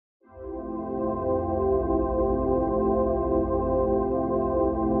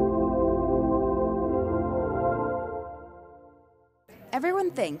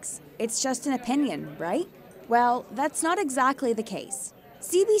Everyone thinks it's just an opinion, right? Well, that's not exactly the case.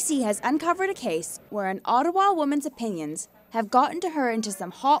 CBC has uncovered a case where an Ottawa woman's opinions have gotten to her into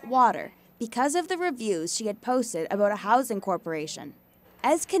some hot water because of the reviews she had posted about a housing corporation.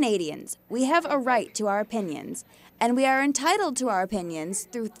 As Canadians, we have a right to our opinions, and we are entitled to our opinions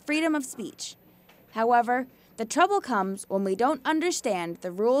through freedom of speech. However, the trouble comes when we don't understand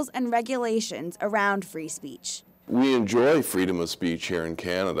the rules and regulations around free speech. We enjoy freedom of speech here in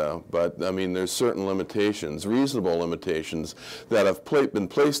Canada, but I mean, there's certain limitations, reasonable limitations that have been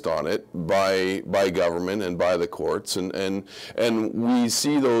placed on it by government and by the courts, and we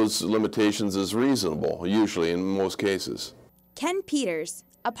see those limitations as reasonable, usually in most cases. Ken Peters,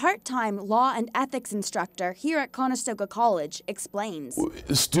 a part-time law and ethics instructor here at Conestoga College, explains.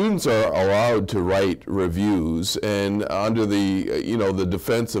 Students are allowed to write reviews, and under the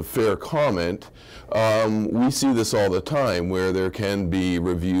defense of fair comment, we see this all the time where there can be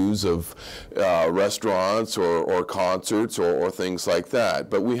reviews of restaurants or concerts or things like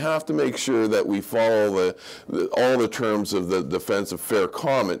that. But we have to make sure that we follow all the terms of the defense of fair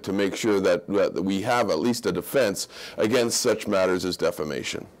comment to make sure that we have at least a defense against such matters as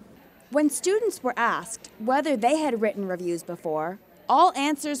defamation. When students were asked whether they had written reviews before, all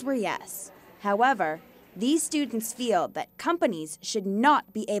answers were yes. However, these students feel that companies should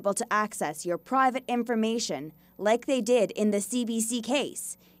not be able to access your private information like they did in the CBC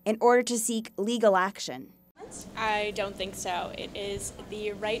case in order to seek legal action. I don't think so. It is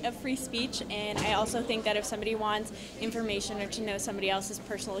the right of free speech, and I also think that if somebody wants information or to know somebody else's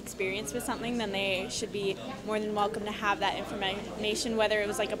personal experience with something, then they should be more than welcome to have that information, whether it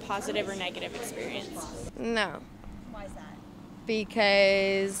was like a positive or negative experience. No. Why is that?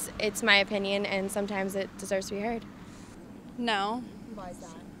 Because it's my opinion and sometimes it deserves to be heard. No. Why is that?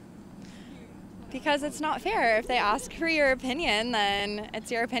 Because it's not fair. If they ask for your opinion, then it's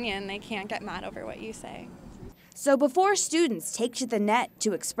your opinion. They can't get mad over what you say. So before students take to the net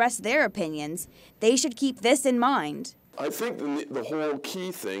to express their opinions, they should keep this in mind. I think the whole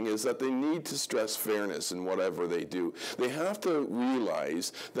key thing is that they need to stress fairness in whatever they do. They have to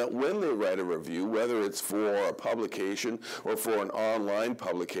realize that when they write a review, whether it's for a publication or for an online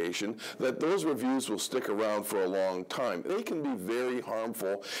publication, that those reviews will stick around for a long time. They can be very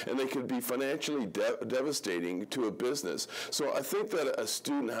harmful, and they can be financially devastating to a business. So I think that a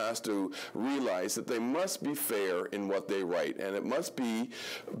student has to realize that they must be fair in what they write, and it must be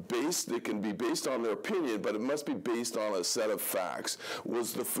it can be based on their opinion, but it must be based on a set of facts.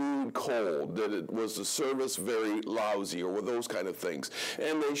 Was the food cold? Was the service very lousy, or were those kind of things?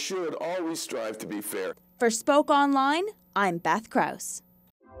 And they should always strive to be fair. For Spoke Online, I'm Beth Krause.